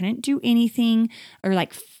said I couldn't do anything or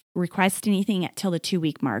like request anything until the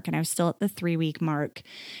 2-week mark, and I was still at the 3-week mark.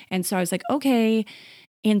 And so I was like, okay.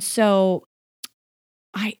 And so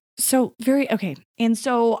And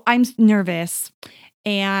so I'm nervous,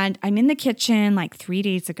 and I'm in the kitchen like 3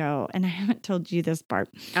 days ago, and I haven't told you this part.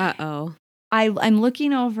 Uh-oh. I'm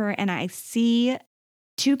looking over, and I see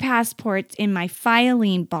 2 passports in my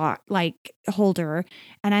filing box, like holder.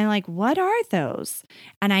 And I'm like, what are those?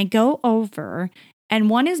 And I go over,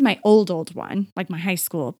 and one is my old one, like my high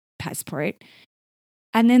school passport.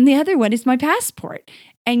 And then the other one is my passport.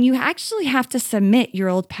 And you actually have to submit your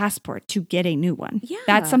old passport to get a new one. Yeah.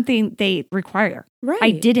 That's something they require. Right.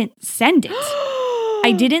 I didn't send it.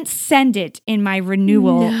 I didn't send it in my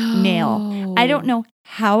renewal mail. I don't know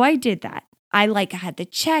how I did that. I like had the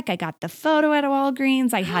check. I got the photo at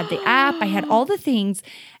Walgreens. I had the app. I had all the things.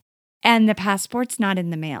 And the passport's not in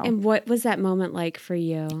the mail. And what was that moment like for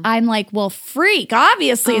you? I'm like, well, freak.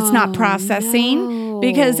 Obviously, it's not processing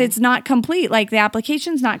because it's not complete. Like the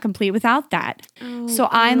application's not complete without that. So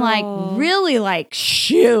I'm like, really like,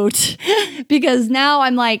 shoot. Because now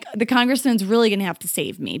I'm like, the congressman's really going to have to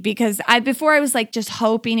save me. Because before I was like just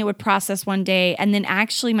hoping it would process one day. And then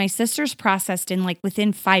actually my sister's processed in like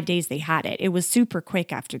within 5 days they had it. It was super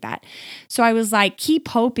quick after that. So I was like, keep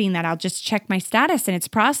hoping that I'll just check my status and it's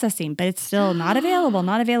processing. But it's still not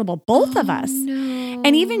available. Both of us. No.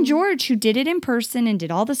 And even George, who did it in person and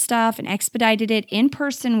did all the stuff and expedited it in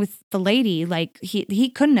person with the lady, like he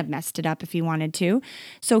couldn't have messed it up if he wanted to.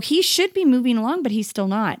 So he should be moving along, but he's still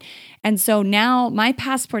not. And so now my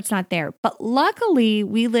passport's not there. But luckily,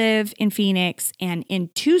 we live in Phoenix, and in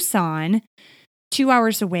Tucson, 2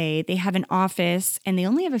 hours away, they have an office, and they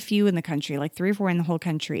only have a few in the country, like 3 or 4 in the whole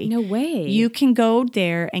country. No way. You can go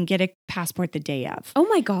there and get a passport the day of. Oh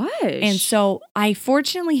my gosh. And so I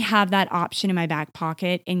fortunately have that option in my back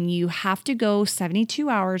pocket, and you have to go 72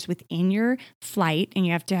 hours within your flight, and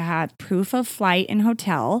you have to have proof of flight and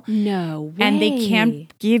hotel. No way. And they can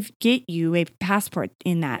get you a passport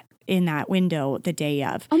in that window the day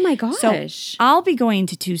of. Oh my gosh. So I'll be going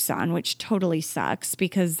to Tucson, which totally sucks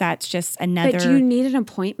because that's just another. But do you need an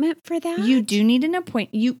appointment for that? You do need an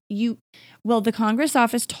appointment. Well, the Congress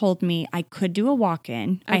office told me I could do a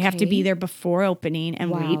walk-in. Okay. I have to be there before opening and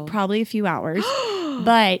wait probably a few hours.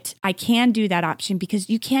 But I can do that option because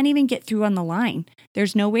you can't even get through on the line.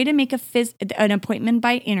 There's no way to make an appointment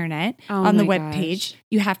by internet on the webpage.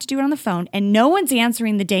 You have to do it on the phone, and no one's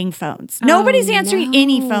answering the dang phones. Nobody's answering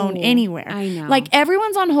any phone anywhere. I know. Like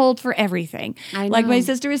everyone's on hold for everything. I know. Like my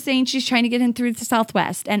sister was saying, she's trying to get in through the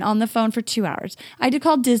Southwest and on the phone for 2 hours. I did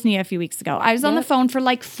call Disney a few weeks ago. I was on the phone for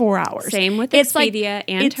like 4 hours. Same with Expedia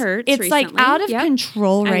and Hertz. It's recently. like out of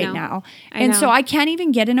control right now. And so I can't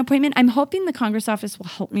even get an appointment. I'm hoping the Congress office will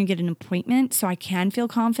help me get an appointment so I can feel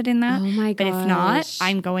confident in that. Oh my gosh. But if not,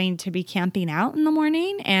 I'm going to be camping out in the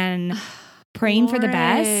morning and praying for the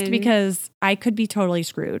best because I could be totally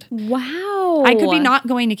screwed. Wow. I could be not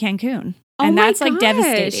going to Cancun. Oh and my that's like gosh.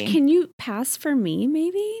 devastating. Can you pass for me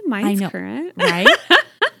maybe? Mine's current. Right?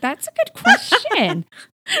 That's a good question.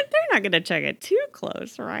 They're not going to check it too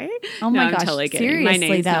close, right? Oh my I'm gosh. totally kidding. Seriously, My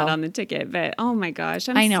name's though. not on the ticket, but oh my gosh,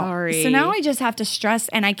 I'm I know. sorry. So now I just have to stress,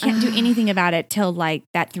 and I can't do anything about it till like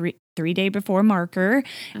that three day before marker,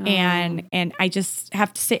 and I just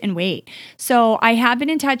have to sit and wait. So I have been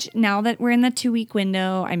in touch now that we're in the 2-week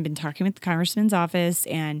window. I've been talking with the congressman's office,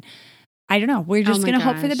 and I don't know. We're just going to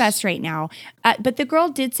hope for the best right now. But the girl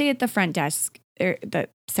did say at the front desk, the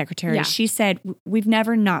secretary, she said, we've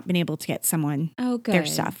never not been able to get someone their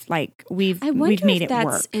stuff. Like we've made it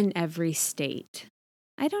work. That's in every state.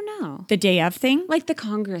 I don't know. The day of thing? Like the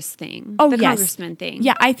Congress thing. Oh, the yes. congressman thing.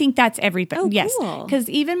 Yeah, I think that's everybody. Oh, yes. cool. Because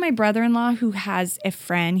even my brother-in-law, who has a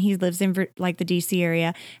friend, he lives in like the DC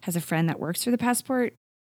area, has a friend that works for the passport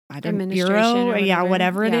bureau, or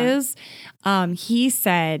whatever it is. He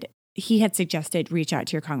said he had suggested reach out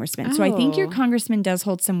to your congressman. So I think your congressman does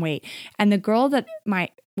hold some weight. And the girl that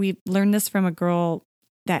we learned this from a girl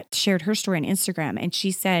that shared her story on Instagram. And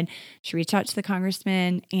she said she reached out to the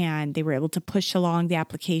congressman and they were able to push along the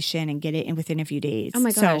application and get it in within a few days. Oh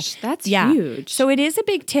my gosh, that's huge. So it is a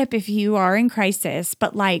big tip if you are in crisis,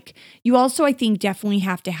 but like you also, I think, definitely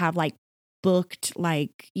have to have like booked,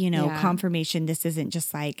 like, confirmation. This isn't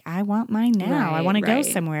just like, I want mine now. Right, I want to go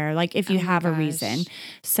somewhere. Like if you have a reason.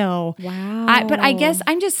 So, but I guess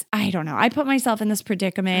I don't know. I put myself in this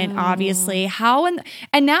predicament, obviously.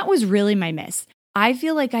 And that was really my miss. I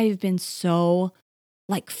feel like I've been so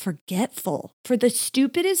like forgetful for the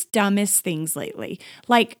stupidest, dumbest things lately.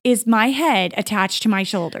 Like, is my head attached to my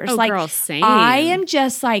shoulders? Oh, like, girl, same. I am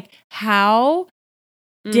just like, how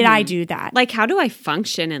did I do that? Like, how do I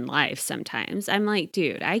function in life sometimes? I'm like,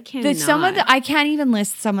 dude, I cannot. I can't even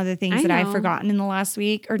list some of the things that I've forgotten in the last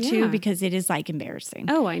week or two because it is like embarrassing.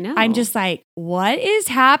 Oh, I know. I'm just like, what is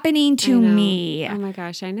happening to me? Oh my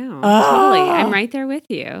gosh, I know. Totally. I'm right there with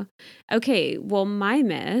you. Okay, well, my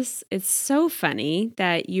miss, it's so funny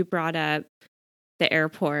that you brought up the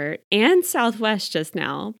airport and Southwest just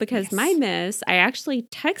now because my miss, I actually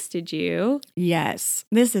texted you. Yes,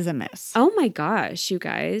 this is a miss. Oh my gosh, you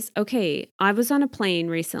guys. Okay, I was on a plane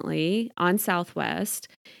recently on Southwest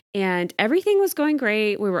and everything was going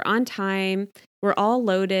great. We were on time. We're all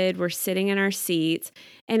loaded. We're sitting in our seats.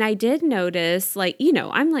 And I did notice, like,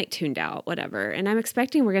 I'm like tuned out, whatever. And I'm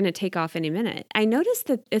expecting we're going to take off any minute. I noticed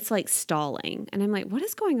that it's like stalling. And I'm like, what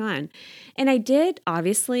is going on? And I did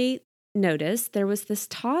obviously notice there was this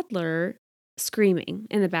toddler screaming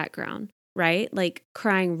in the background, right? Like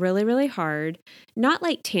crying really, really hard. Not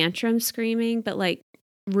like tantrum screaming, but like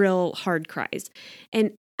real hard cries.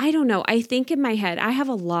 And I don't know. I think in my head, I have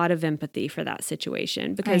a lot of empathy for that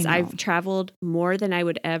situation because I've traveled more than I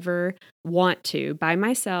would ever want to by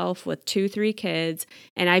myself with 2-3 kids.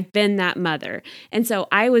 And I've been that mother. And so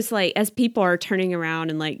I was like, as people are turning around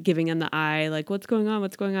and like giving them the eye, like, what's going on?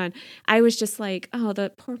 What's going on? I was just like, oh,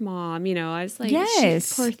 the poor mom, I was like,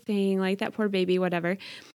 poor thing, like that poor baby, whatever.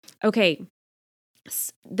 Okay.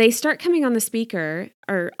 They start coming on the speaker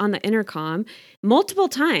or on the intercom multiple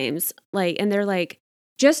times, like, and they're like,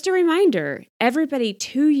 just a reminder, everybody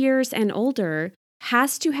 2 years and older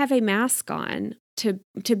has to have a mask on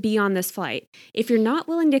to be on this flight. If you're not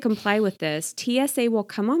willing to comply with this, TSA will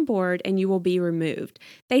come on board and you will be removed.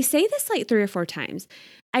 They say this like 3 or 4 times.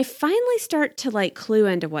 I finally start to like clue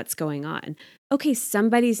into what's going on. Okay,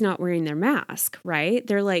 somebody's not wearing their mask, right?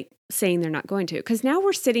 They're like saying they're not going to. Because now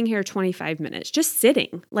we're sitting here 25 minutes, just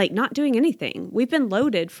sitting, like not doing anything. We've been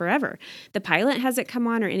loaded forever. The pilot hasn't come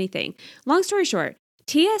on or anything. Long story short,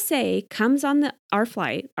 TSA comes on our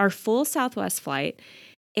flight, our full Southwest flight,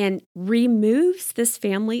 and removes this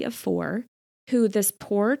family of 4 who this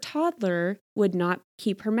poor toddler would not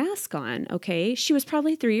keep her mask on, okay? She was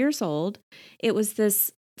probably 3 years old. It was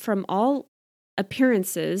this, from all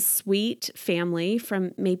appearances, sweet family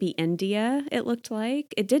from maybe India, it looked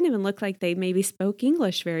like. It didn't even look like they maybe spoke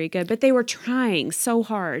English very good, but they were trying so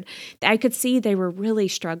hard. I could see they were really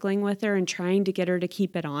struggling with her and trying to get her to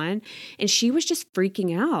keep it on. And she was just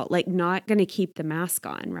freaking out, like not going to keep the mask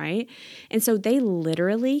on, right? And so they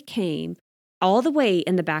literally came all the way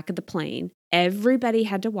in the back of the plane. Everybody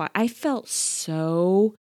had to watch. I felt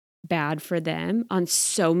so bad for them on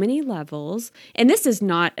so many levels. And this is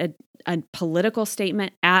not a political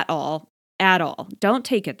statement at all. Don't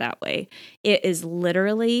take it that way. It is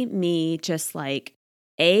literally me just like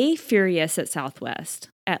furious at Southwest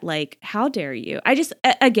at like, how dare you? I just,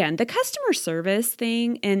 again, the customer service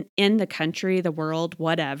thing in the country, the world,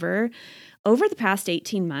 whatever, over the past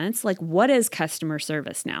 18 months, like what is customer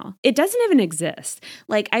service now? It doesn't even exist.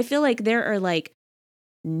 Like, I feel like there are like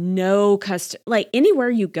no like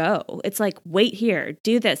anywhere you go, it's like, wait here,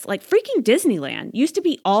 do this. Like freaking Disneyland used to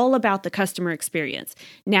be all about the customer experience.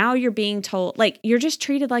 Now you're being told, like, you're just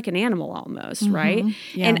treated like an animal almost, right?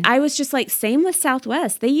 Yeah. And I was just like, same with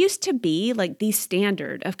Southwest. They used to be like the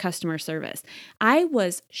standard of customer service. I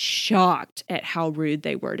was shocked at how rude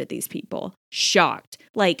they were to these people. Shocked.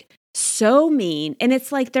 Like, so mean. And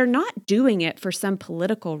it's like they're not doing it for some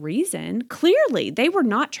political reason. Clearly, they were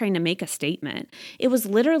not trying to make a statement. It was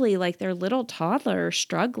literally like their little toddler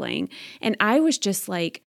struggling. And I was just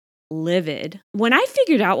like livid. When I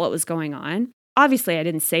figured out what was going on, obviously I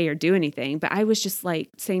didn't say or do anything, but I was just like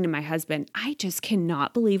saying to my husband, I just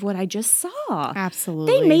cannot believe what I just saw.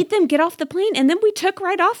 Absolutely. They made them get off the plane and then we took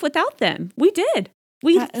right off without them. We did.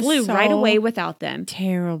 We flew right away without them.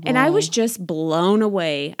 Terrible. And I was just blown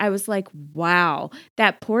away. I was like, wow,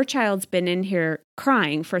 that poor child's been in here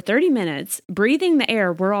crying for 30 minutes, breathing the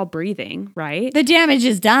air we're all breathing, right? The damage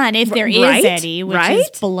is done if there is any, which is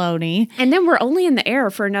baloney. And then we're only in the air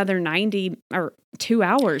for another 90 or 2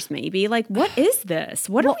 hours maybe. Like, what is this?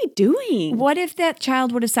 What are we doing? What if that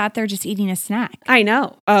child would have sat there just eating a snack? I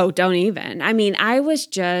know. Oh, don't even. I mean, I was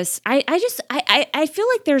just, I feel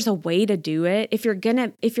like there's a way to do it if you're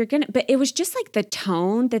gonna, but it was just like the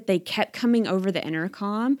tone that they kept coming over the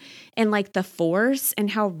intercom and like the force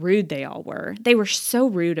and how rude they all were. They were so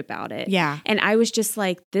rude about it. Yeah. And I was just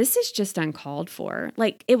like, this is just uncalled for.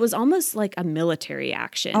 Like, it was almost like a military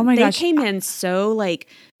action. Oh my gosh. They came in so like,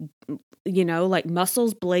 you know, like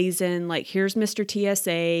muscles blazing, like here's Mr.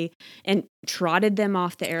 TSA, and trotted them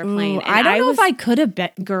off the airplane. Ooh, I don't know if I could have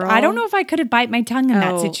girl. I don't know if I could have bite my tongue in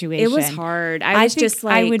that situation. It was hard. I was just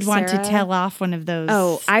like, I would want to tell off one of those.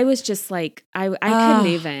 Oh, I was just like, I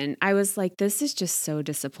couldn't even. I was like, this is just so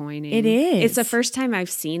disappointing. It is. It's the first time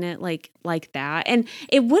I've seen it like that. And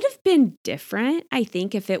it would have been different, I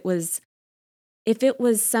think, if it was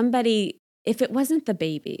somebody, if it wasn't the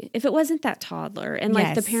baby, if it wasn't that toddler and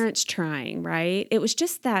like the parents trying, right? It was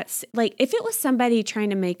just that, like, if it was somebody trying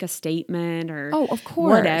to make a statement or of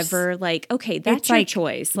course, whatever, like, okay, that's your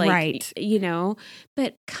choice. Like, right. You know,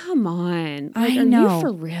 but come on. Like, I know. Are you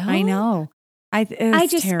for real? I know. I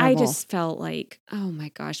just felt like, oh my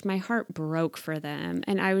gosh, my heart broke for them.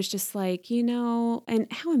 And I was just like, you know, and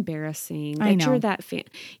how embarrassing that you're that fan.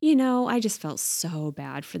 You know, I just felt so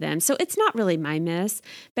bad for them. So it's not really my miss,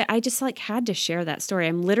 but I just like had to share that story.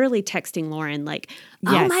 I'm literally texting Lauren like,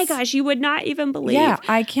 oh my gosh, you would not even believe. Yeah,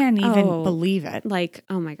 I can't even believe it. Like,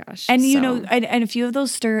 oh my gosh. And you know, and a few of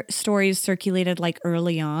those stories circulated like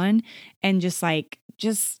early on and just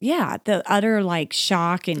the utter like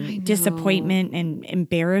shock and disappointment and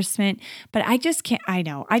embarrassment. But I just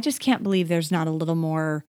can't believe there's not a little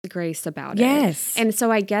more grace about it. Yes. And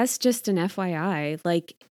so I guess just an FYI,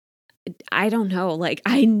 like, I don't know. Like,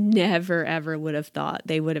 I never, ever would have thought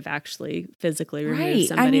they would have actually physically removed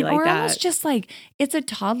somebody like or that. Or almost just like, it's a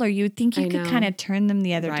toddler. You would think you could kind of turn them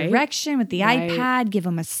the other direction with the iPad, give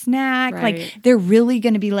them a snack. Like, they're really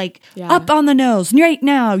going to be like, up on the nose right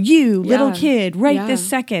now, you little kid, this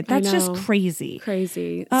second. That's just crazy.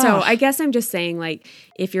 Crazy. So I guess I'm just saying, like,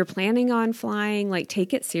 if you're planning on flying, like,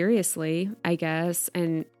 take it seriously, I guess.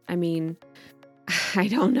 And I mean, I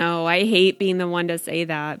don't know. I hate being the one to say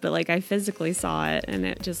that, but like I physically saw it and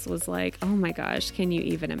it just was like, oh my gosh, can you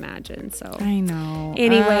even imagine? So I know.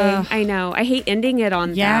 Anyway, I know. I hate ending it on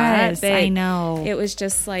that. Yes, I know. It was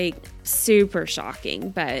just like super shocking,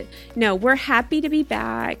 but no, we're happy to be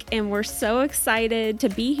back and we're so excited to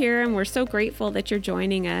be here and we're so grateful that you're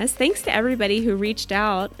joining us. Thanks to everybody who reached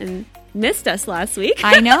out and missed us last week.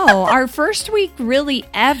 I know. Our first week really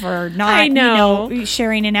ever not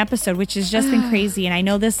sharing an episode, which has just been crazy. And I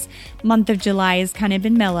know this month of July has kind of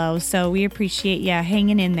been mellow, so we appreciate you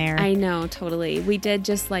hanging in there. I know, totally. We did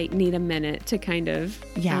just like need a minute to kind of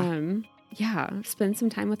spend some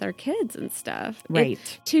time with our kids and stuff.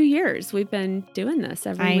 Right. 2 years we've been doing this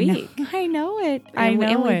every week. I know it. And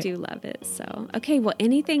we do love it. So, okay. Well,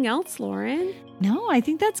 anything else, Lauren? No, I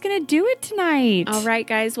think that's going to do it tonight. All right,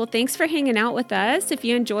 guys. Well, thanks for hanging out with us. If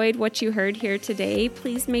you enjoyed what you heard here today,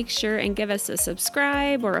 please make sure and give us a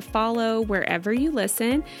subscribe or a follow wherever you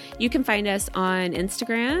listen. You can find us on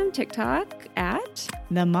Instagram, TikTok at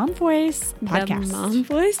The Mom Voice Podcast. The Mom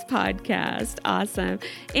Voice Podcast. Awesome.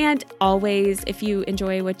 And always, if you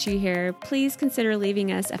enjoy what you hear, please consider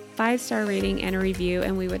leaving us a 5-star rating and a review.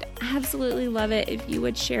 And we would absolutely love it if you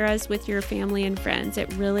would share us with your family and friends.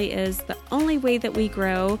 It really is the only way that we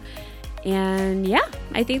grow. And yeah,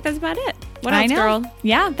 I think that's about it. What else, girl?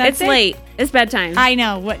 Yeah, that's it. It's late. It's bedtime. I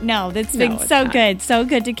know. That's been so good. So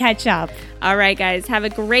good to catch up. All right, guys. Have a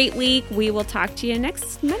great week. We will talk to you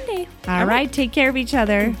next Monday. All right. Take care of each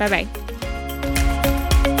other. Bye-bye.